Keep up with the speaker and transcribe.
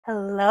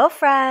Hello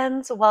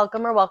friends,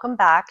 welcome or welcome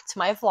back to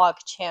my vlog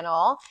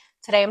channel.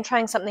 Today I'm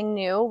trying something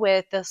new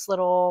with this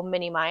little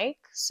mini mic,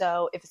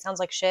 so if it sounds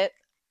like shit,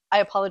 I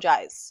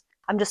apologize.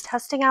 I'm just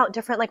testing out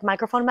different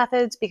microphone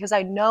methods because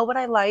I know what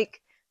I like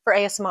for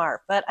ASMR,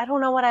 but I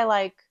don't know what I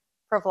like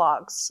for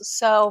vlogs.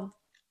 So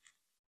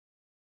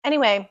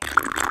anyway,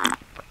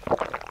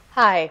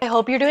 hi. I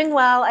hope you're doing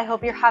well. I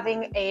hope you're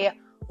having a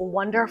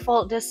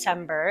wonderful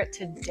December.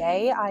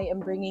 Today I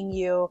am bringing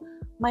you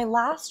my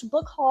last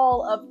book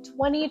haul of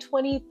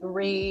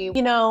 2023.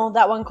 You know,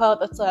 that one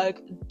quote that's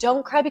like,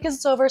 don't cry because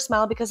it's over,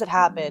 smile because it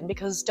happened.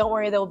 Because don't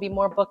worry, there will be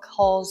more book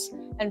hauls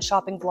and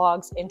shopping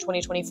vlogs in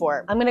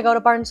 2024. I'm gonna go to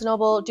Barnes &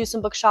 Noble, do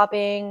some book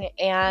shopping,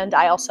 and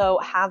I also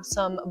have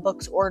some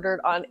books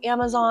ordered on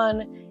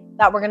Amazon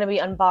that we're gonna be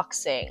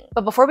unboxing.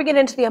 But before we get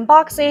into the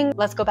unboxing,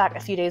 let's go back a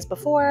few days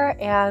before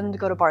and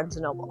go to Barnes &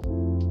 Noble.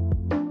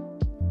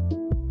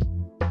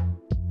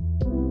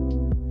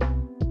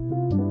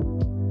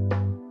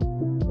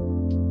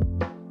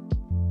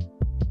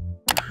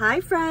 Hi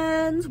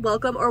friends,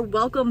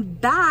 welcome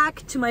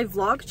back to my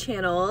vlog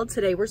channel.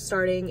 Today we're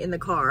starting in the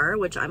car,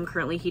 which I'm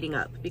currently heating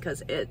up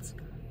because it's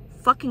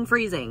fucking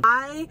freezing.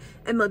 I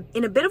am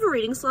in a bit of a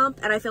reading slump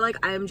and I feel like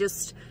I'm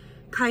just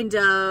kind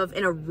of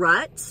in a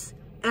rut,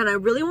 and I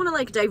really want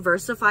to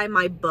diversify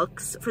my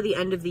books for the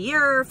end of the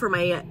year, for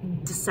my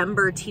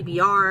December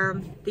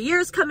TBR. The year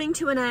is coming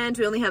to an end.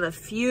 We only have a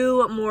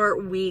few more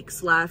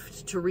weeks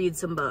left to read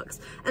some books.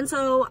 And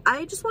so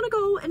I just want to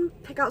go and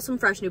pick out some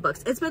fresh new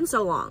books. It's been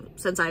so long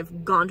since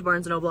I've gone to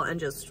Barnes & Noble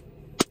and just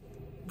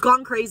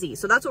gone crazy.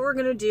 So that's what we're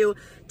gonna do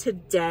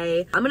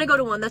today. I'm gonna go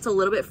to one that's a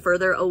little bit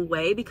further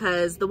away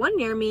because the one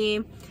near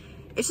me,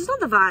 it's just not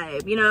the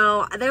vibe, you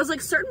know? There's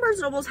certain Barnes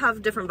 & Nobles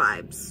have different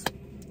vibes.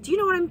 Do you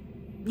know what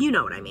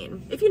I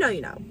mean? If you know, you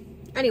know.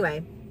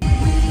 Anyway.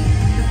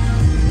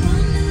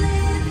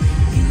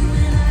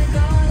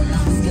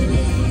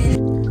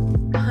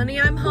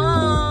 Honey, I'm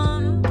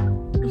home.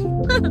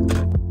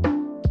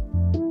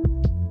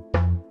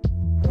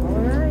 All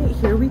right,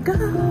 here we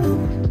go.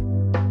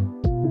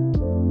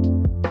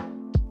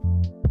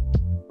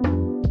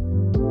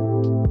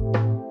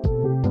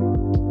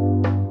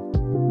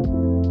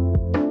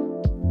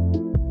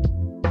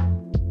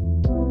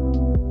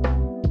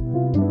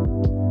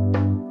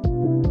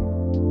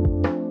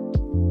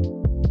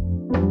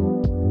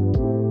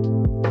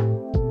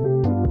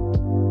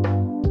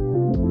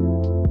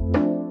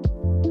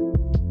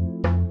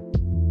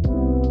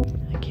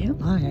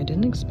 I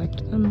didn't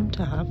expect them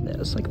to have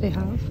this. They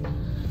have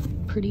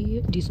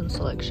pretty decent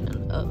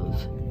selection of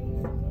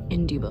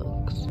indie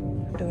books.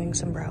 Doing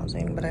some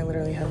browsing, but I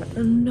literally have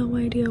no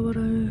idea what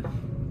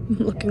I'm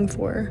looking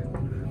for.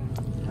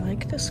 I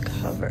like this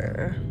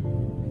cover.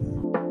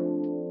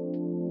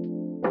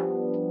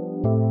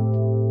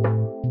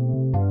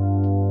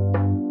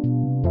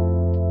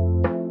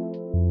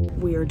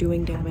 We are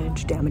doing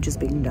damage. Damage is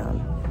being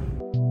done.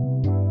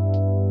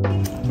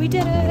 We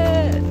did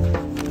it!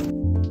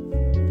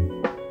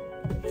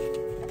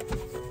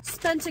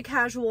 Spent a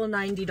casual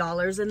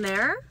 $90 in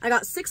there. I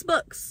got 6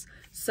 books,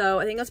 so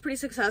I think that's pretty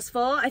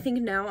successful. I think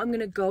now I'm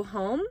gonna go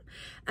home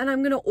and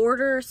I'm gonna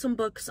order some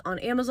books on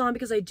Amazon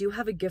because I do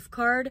have a gift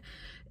card,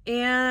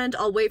 and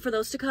I'll wait for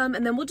those to come,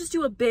 and then we'll just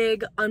do a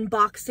big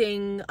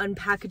unboxing,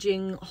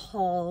 unpackaging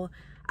haul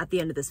at the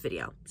end of this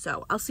video.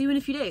 So I'll see you in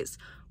a few days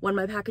when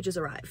my packages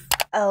arrive.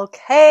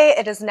 Okay,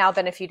 it has now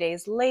been a few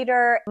days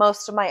later.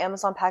 Most of my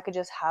Amazon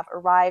packages have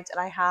arrived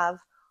and I have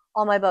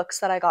all my books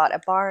that I got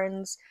at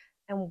Barnes.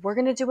 And we're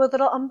gonna do a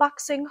little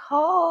unboxing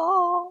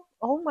haul.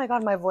 Oh my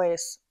god, my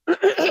voice.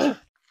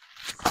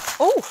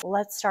 Oh,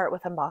 let's start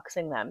with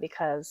unboxing them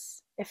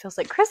because it feels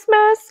like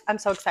Christmas. I'm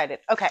so excited.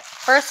 Okay,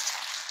 first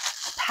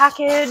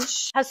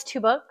package has 2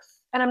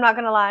 books, and I'm not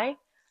gonna lie,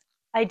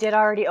 I did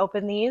already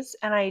open these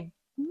and I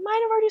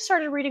might have already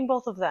started reading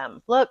both of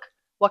them. Look,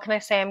 what can I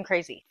say? I'm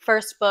crazy.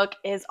 First book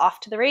is Off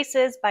to the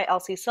Races by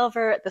Elsie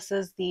Silver. This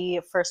is the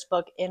first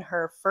book in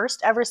her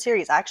first ever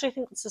series. I actually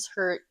think this is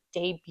her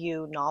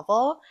debut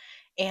novel,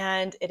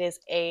 and it is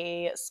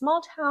a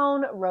small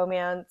town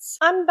romance.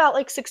 I'm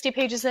about 60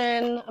 pages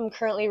in. I'm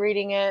currently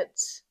reading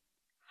it.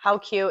 How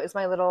cute is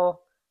my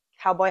little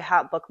cowboy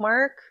hat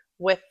bookmark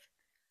with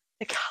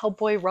the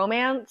cowboy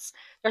romance?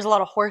 There's a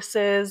lot of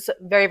horses,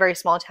 very, very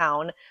small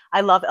town. I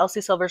love Elsie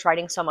Silver's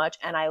writing so much,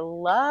 and I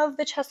love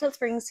the Chestnut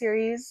Springs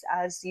series,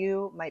 as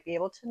you might be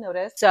able to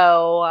notice.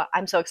 So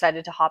I'm so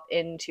excited to hop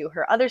into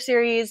her other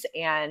series,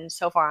 and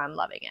so far I'm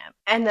loving it.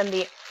 And then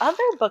the other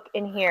book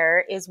in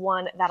here is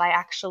one that I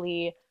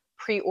actually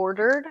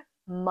pre-ordered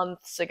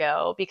months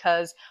ago,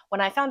 because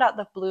when I found out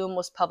that Bloom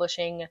was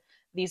publishing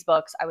these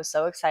books, I was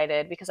so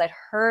excited because I'd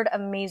heard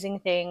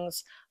amazing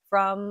things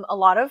from a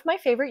lot of my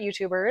favorite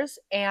YouTubers,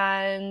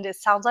 and it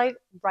sounds like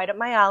right up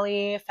my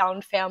alley,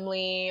 found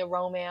family,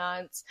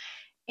 romance,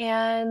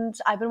 and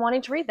I've been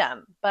wanting to read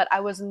them, but I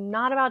was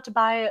not about to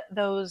buy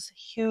those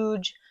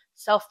huge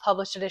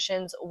self-published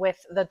editions with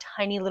the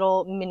tiny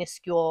little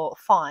minuscule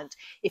font.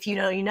 If you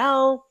know, you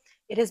know.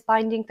 It is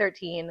Binding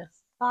 13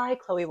 by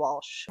Chloe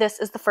Walsh. This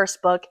is the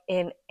first book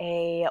in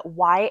a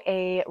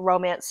YA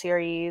romance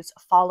series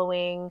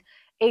following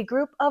a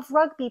group of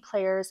rugby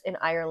players in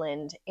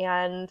Ireland,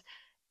 and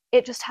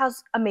it just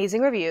has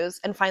amazing reviews,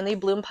 and finally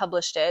Bloom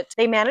published it.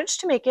 They managed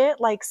to make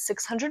it like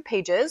 600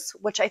 pages,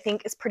 which I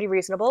think is pretty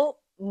reasonable.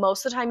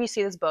 Most of the time you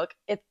see this book,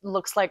 it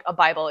looks like a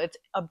Bible. It's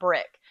a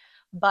brick,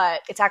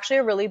 but it's actually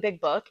a really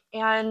big book,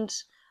 and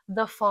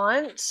the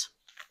font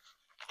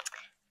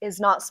is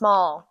not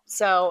small.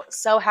 So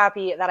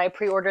happy that I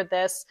pre-ordered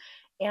this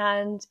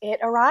and it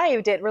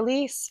arrived, it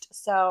released.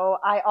 So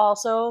I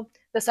also,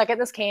 the second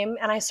this came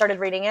and I started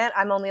reading it,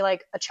 I'm only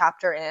like a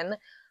chapter in,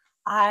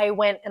 I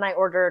went and I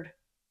ordered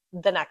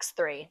the next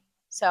 3.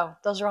 So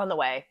those are on the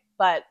way,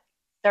 but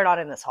they're not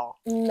in this haul.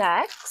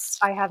 Next,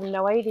 I have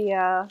no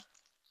idea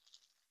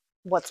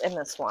what's in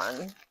this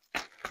one.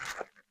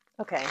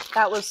 Okay,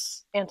 that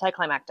was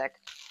anticlimactic.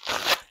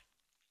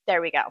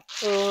 There we go.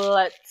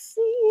 Let's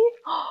see.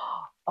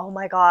 Oh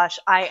my gosh,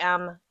 I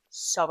am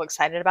so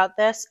excited about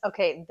this.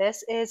 Okay,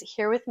 this is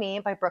Here With Me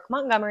by Brooke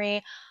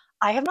Montgomery.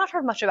 I have not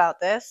heard much about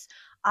this.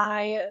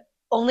 I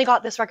only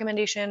got this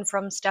recommendation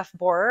from Steph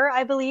Borer,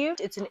 I believe.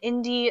 It's an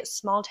indie,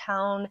 small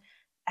town,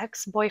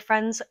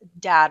 ex-boyfriend's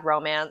dad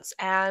romance,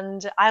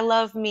 and I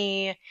love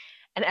me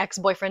an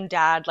ex-boyfriend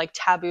dad like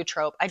taboo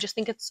trope. I just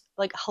think it's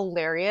like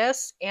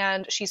hilarious,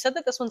 and she said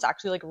that this one's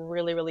actually like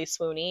really, really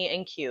swoony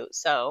and cute,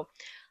 so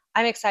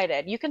I'm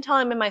excited. You can tell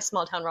I'm in my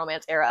small town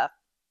romance era,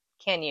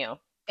 can you?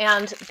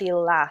 And the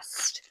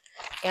last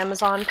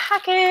Amazon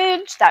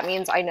package, that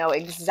means I know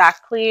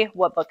exactly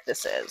what book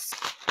this is.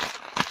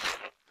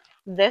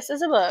 This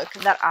is a book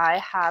that I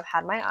have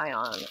had my eye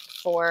on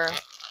for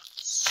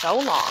so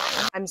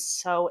long. I'm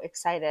so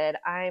excited.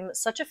 I'm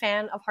such a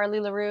fan of Harley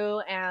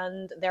LaRue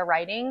and their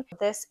writing.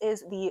 This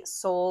is the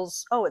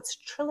Souls, oh, it's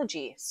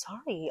trilogy.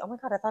 Sorry. Oh my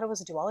God, I thought it was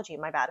a duology.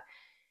 My bad.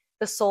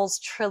 The Souls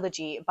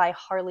Trilogy by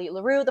Harley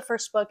LaRue. The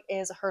first book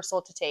is Her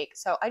Soul to Take.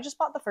 So I just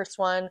bought the first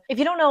one. If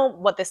you don't know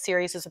what this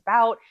series is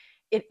about,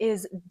 it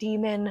is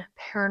demon,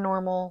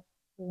 paranormal,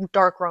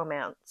 dark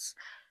romance.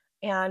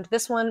 And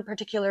this one in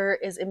particular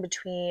is in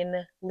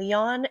between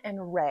Leon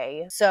and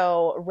Ray.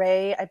 So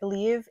Ray, I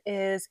believe,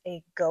 is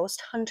a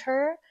ghost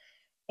hunter,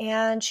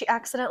 and she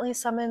accidentally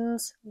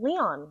summons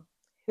Leon,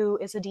 who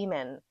is a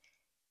demon.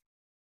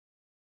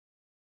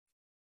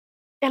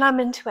 And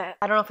I'm into it.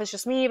 I don't know if it's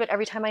just me, but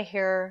every time I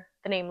hear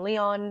the name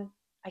Leon,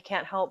 I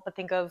can't help but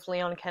think of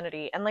Leon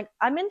Kennedy. And like,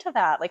 I'm into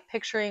that, like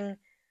picturing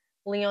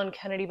Leon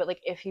Kennedy, but like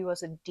if he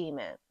was a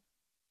demon.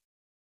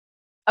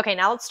 Okay,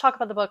 now let's talk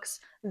about the books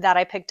that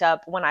I picked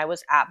up when I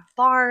was at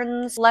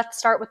Barnes. Let's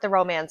start with the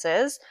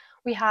romances.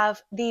 We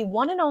have the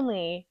one and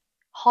only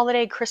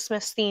holiday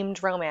Christmas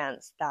themed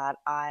romance that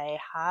I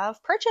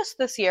have purchased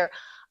this year.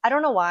 I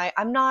don't know why.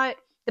 I'm not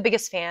the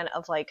biggest fan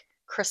of like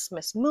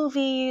Christmas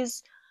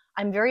movies.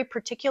 I'm very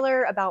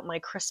particular about my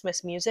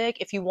Christmas music.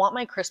 If you want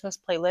my Christmas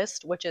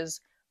playlist, which is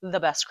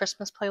the best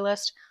Christmas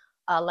playlist,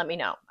 let me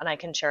know and I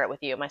can share it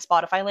with you. My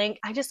Spotify link.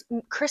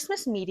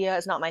 Christmas media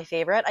is not my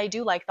favorite. I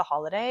do like the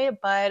holiday,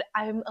 but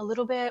I'm a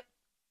little bit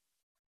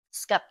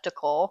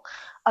skeptical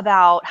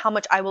about how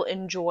much I will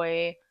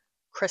enjoy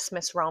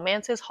Christmas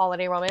romances,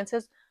 holiday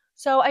romances.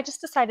 So I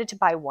just decided to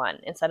buy one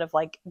instead of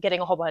like getting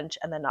a whole bunch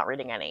and then not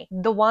reading any.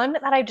 The one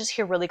that I just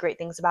hear really great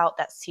things about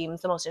that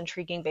seems the most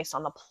intriguing based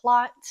on the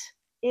plot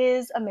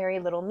is A Merry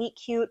Little Meet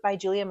Cute by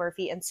Julia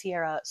Murphy and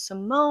Sierra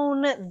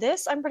Simone.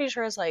 This, I'm pretty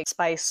sure, is like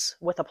spice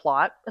with a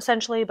plot,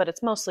 essentially, but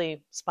it's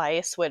mostly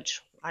spice,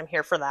 which I'm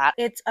here for that.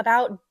 It's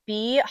about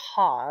Bea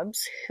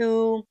Hobbs,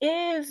 who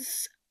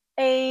is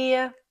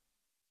a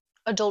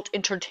adult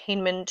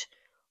entertainment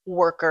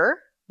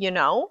worker, you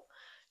know?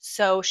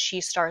 So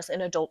she stars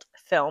in adult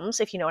films,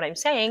 if you know what I'm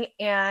saying,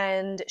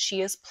 and she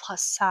is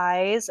plus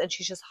size, and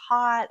she's just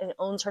hot and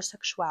owns her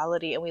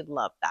sexuality, and we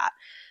love that.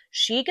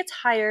 She gets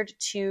hired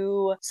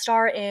to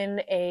star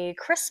in a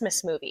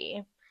Christmas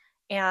movie,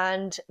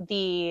 and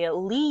the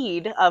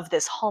lead of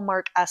this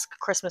Hallmark-esque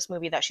Christmas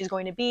movie that she's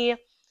going to be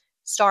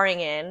starring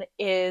in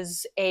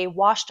is a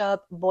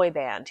washed-up boy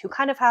band who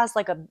kind of has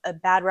like a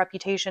bad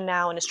reputation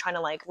now and is trying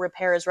to like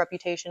repair his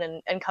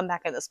reputation and come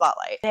back in the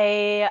spotlight.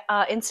 They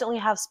instantly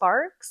have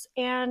sparks,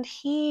 and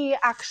he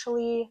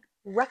actually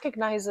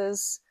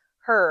recognizes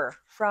her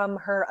from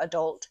her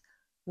adult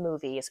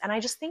movies, and I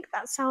just think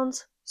that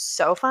sounds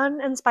so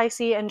fun and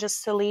spicy and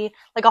just silly,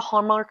 like a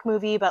Hallmark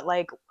movie, but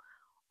like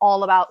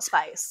all about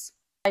spice.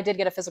 I did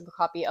get a physical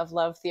copy of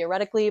Love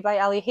Theoretically by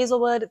Ali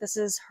Hazelwood. This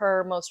is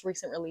her most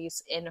recent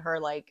release in her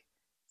like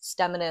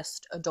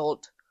STEMinist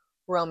adult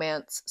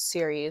romance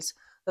series,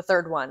 the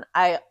third one.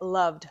 I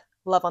loved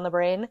Love on the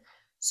Brain,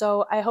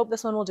 so I hope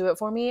this one will do it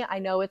for me. I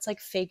know it's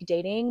like fake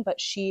dating, but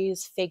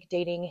she's fake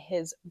dating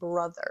his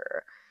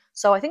brother.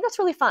 So I think that's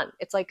really fun.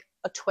 It's like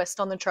a twist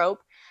on the trope.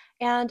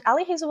 And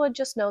Ali Hazelwood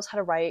just knows how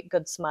to write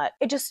good smut.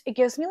 It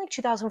gives me like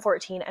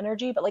 2014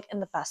 energy, but like in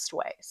the best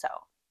way. So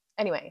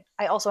anyway,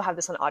 I also have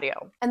this on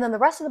audio. And then the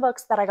rest of the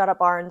books that I got at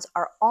Barnes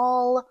are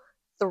all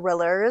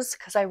thrillers,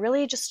 because I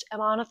really just am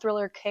on a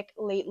thriller kick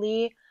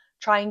lately,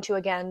 trying to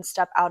again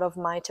step out of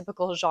my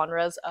typical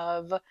genres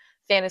of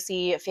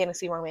fantasy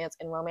romance,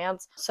 and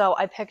romance. So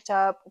I picked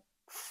up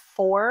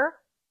four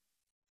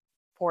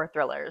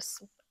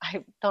thrillers.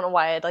 I don't know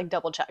why I'd like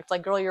double checked.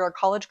 Like, girl, you're a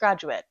college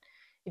graduate.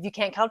 If you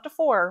can't count to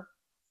four,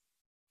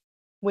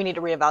 we need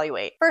to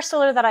reevaluate. First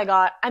thriller that I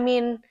got, I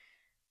mean,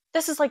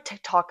 this is like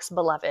TikTok's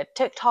beloved,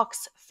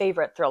 TikTok's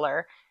favorite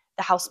thriller,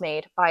 The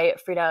Housemaid by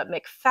Frida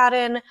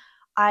McFadden.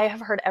 I have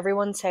heard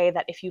everyone say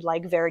that if you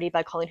like Verity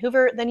by Colleen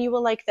Hoover, then you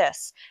will like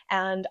this.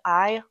 And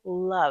I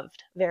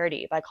loved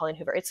Verity by Colleen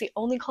Hoover. It's the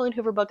only Colleen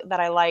Hoover book that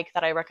I like,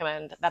 that I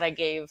recommend, that I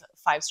gave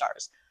 5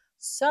 stars.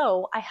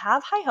 So I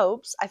have high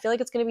hopes. I feel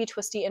like it's going to be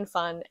twisty and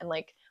fun and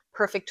like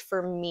perfect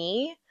for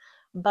me.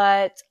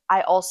 But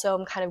I also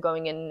am kind of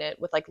going in it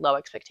with like low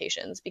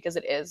expectations because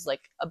it is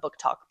like a book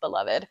talk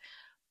beloved.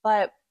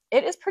 But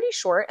it is pretty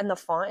short and the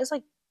font is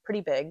like pretty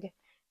big.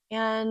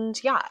 And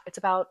yeah, it's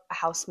about a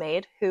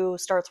housemaid who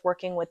starts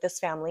working with this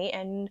family,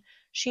 and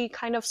she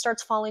kind of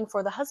starts falling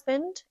for the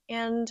husband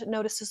and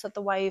notices that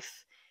the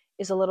wife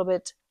is a little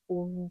bit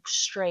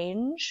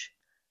strange,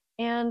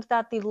 and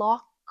that the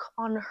lock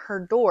on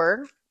her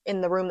door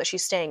in the room that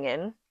she's staying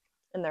in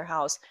their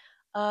house,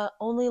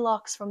 only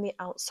locks from the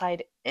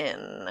outside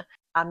in.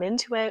 I'm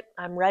into it.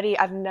 I'm ready.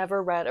 I've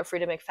never read a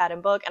Frida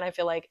McFadden book, and I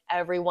feel like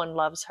everyone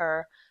loves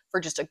her for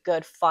just a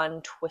good,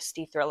 fun,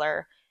 twisty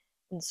thriller.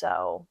 And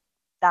so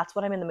that's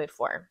what I'm in the mood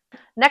for.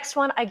 Next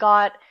one I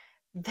got,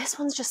 this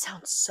one just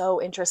sounds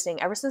so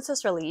interesting. Ever since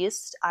this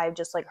released, I've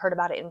just like heard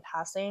about it in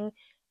passing,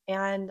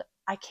 and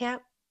I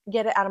can't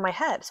get it out of my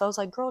head. So I was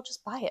like, girl,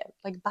 just buy it.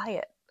 Like, buy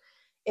it.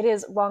 It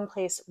is Wrong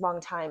Place,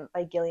 Wrong Time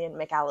by Gillian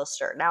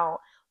McAllister. Now,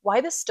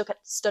 why this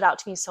stood out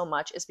to me so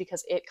much is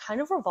because it kind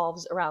of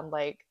revolves around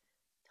like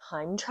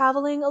time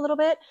traveling a little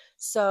bit.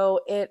 So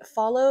it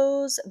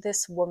follows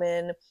this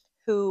woman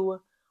who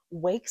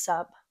wakes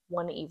up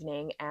one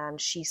evening and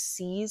she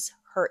sees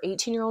her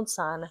 18-year-old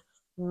son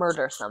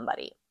murder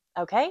somebody.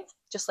 Okay?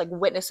 Just like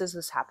witnesses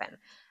this happen.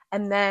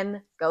 And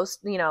then goes,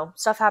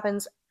 stuff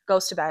happens,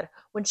 goes to bed.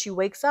 When she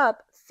wakes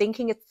up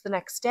thinking it's the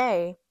next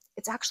day,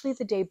 it's actually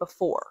the day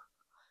before.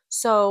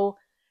 So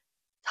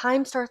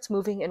time starts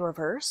moving in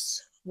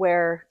reverse,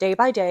 where day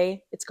by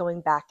day it's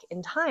going back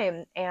in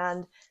time,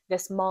 and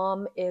this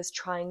mom is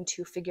trying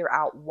to figure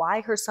out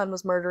why her son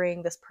was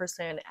murdering this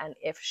person and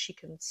if she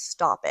can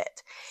stop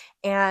it.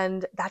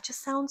 And that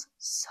just sounds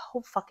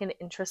so fucking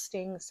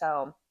interesting.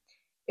 So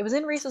it was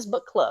in Reese's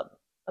book club,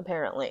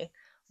 apparently.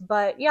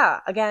 But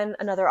yeah, again,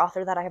 another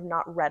author that I have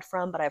not read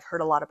from, but I've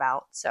heard a lot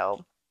about.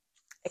 So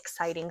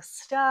exciting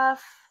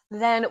stuff.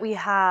 Then we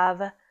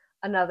have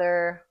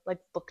another like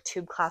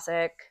booktube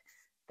classic.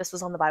 This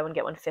was on the buy one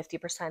get one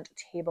 50%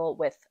 table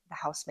with The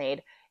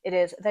Housemaid. It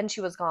is Then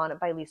She Was Gone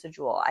by Lisa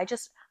Jewell. I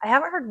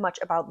haven't heard much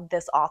about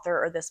this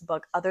author or this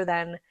book other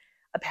than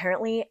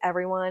apparently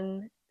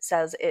everyone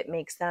says it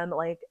makes them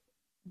like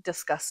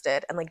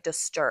disgusted and like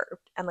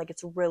disturbed and like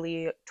it's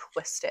really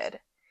twisted.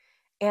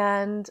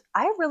 And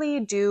I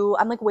really do,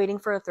 I'm like waiting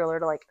for a thriller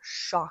to like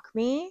shock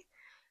me.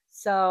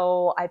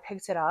 So I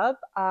picked it up.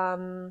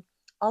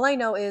 All I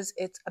know is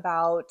it's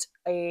about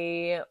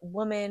a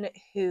woman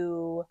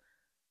who,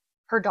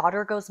 her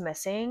daughter goes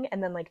missing,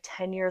 and then like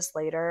 10 years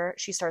later,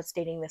 she starts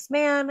dating this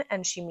man,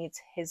 and she meets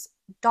his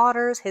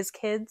daughters, his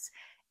kids,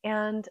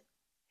 and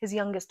his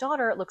youngest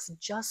daughter looks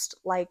just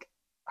like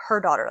her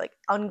daughter, like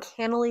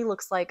uncannily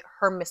looks like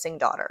her missing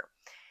daughter.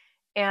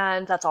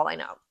 And that's all I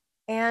know.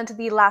 And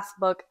the last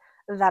book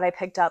that I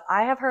picked up,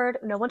 I have heard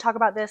no one talk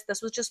about this.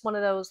 This was just one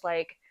of those,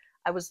 like,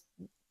 I was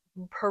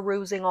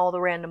perusing all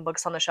the random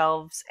books on the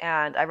shelves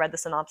and I read the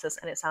synopsis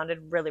and it sounded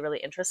really, really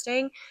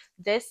interesting.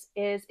 This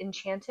is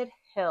Enchanted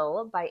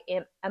Hill by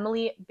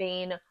Emily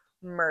Bain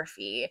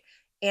Murphy.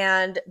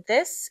 And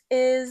this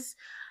is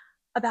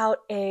about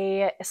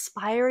a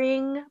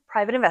aspiring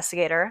private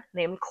investigator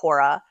named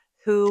Cora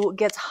who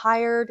gets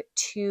hired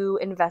to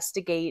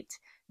investigate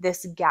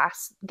this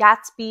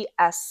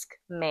Gatsby-esque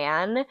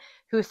man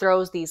who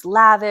throws these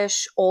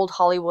lavish old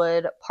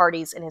Hollywood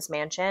parties in his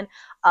mansion.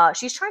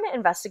 She's trying to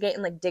investigate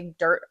and like dig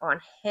dirt on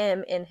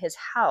him in his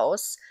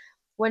house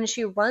when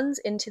she runs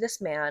into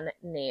this man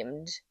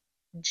named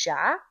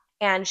Jack,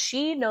 and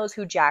she knows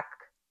who Jack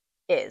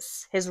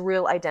is, his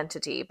real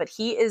identity, but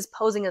he is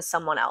posing as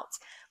someone else.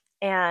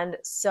 And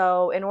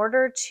so in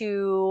order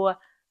to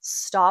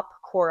stop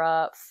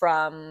Cora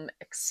from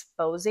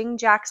exposing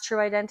Jack's true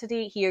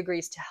identity, he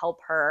agrees to help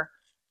her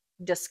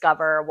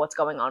discover what's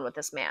going on with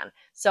this man.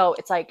 So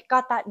it's like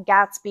got that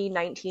Gatsby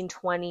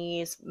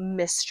 1920s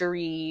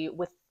mystery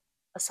with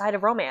a side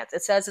of romance.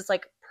 It says it's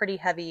like pretty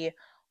heavy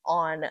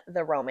on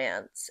the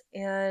romance,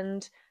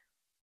 and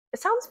it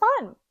sounds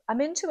fun. I'm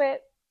into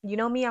it. You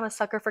know me, I'm a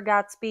sucker for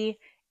Gatsby,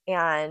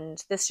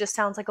 and this just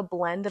sounds like a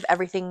blend of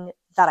everything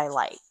that I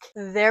like.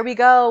 There we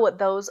go.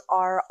 Those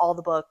are all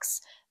the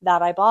books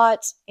that I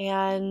bought,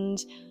 and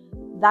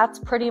that's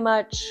pretty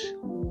much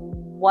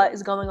what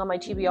is going on my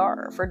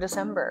TBR for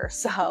December.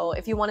 So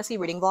if you want to see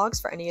reading vlogs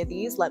for any of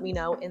these, let me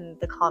know in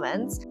the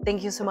comments.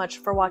 Thank you so much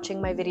for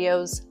watching my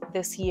videos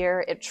this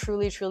year. It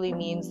truly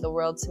means the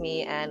world to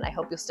me, and I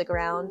hope you'll stick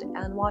around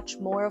and watch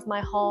more of my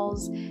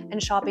hauls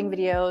and shopping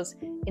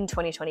videos in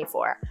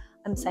 2024.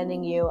 I'm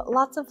sending you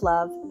lots of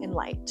love and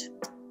light.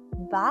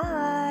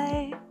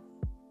 Bye!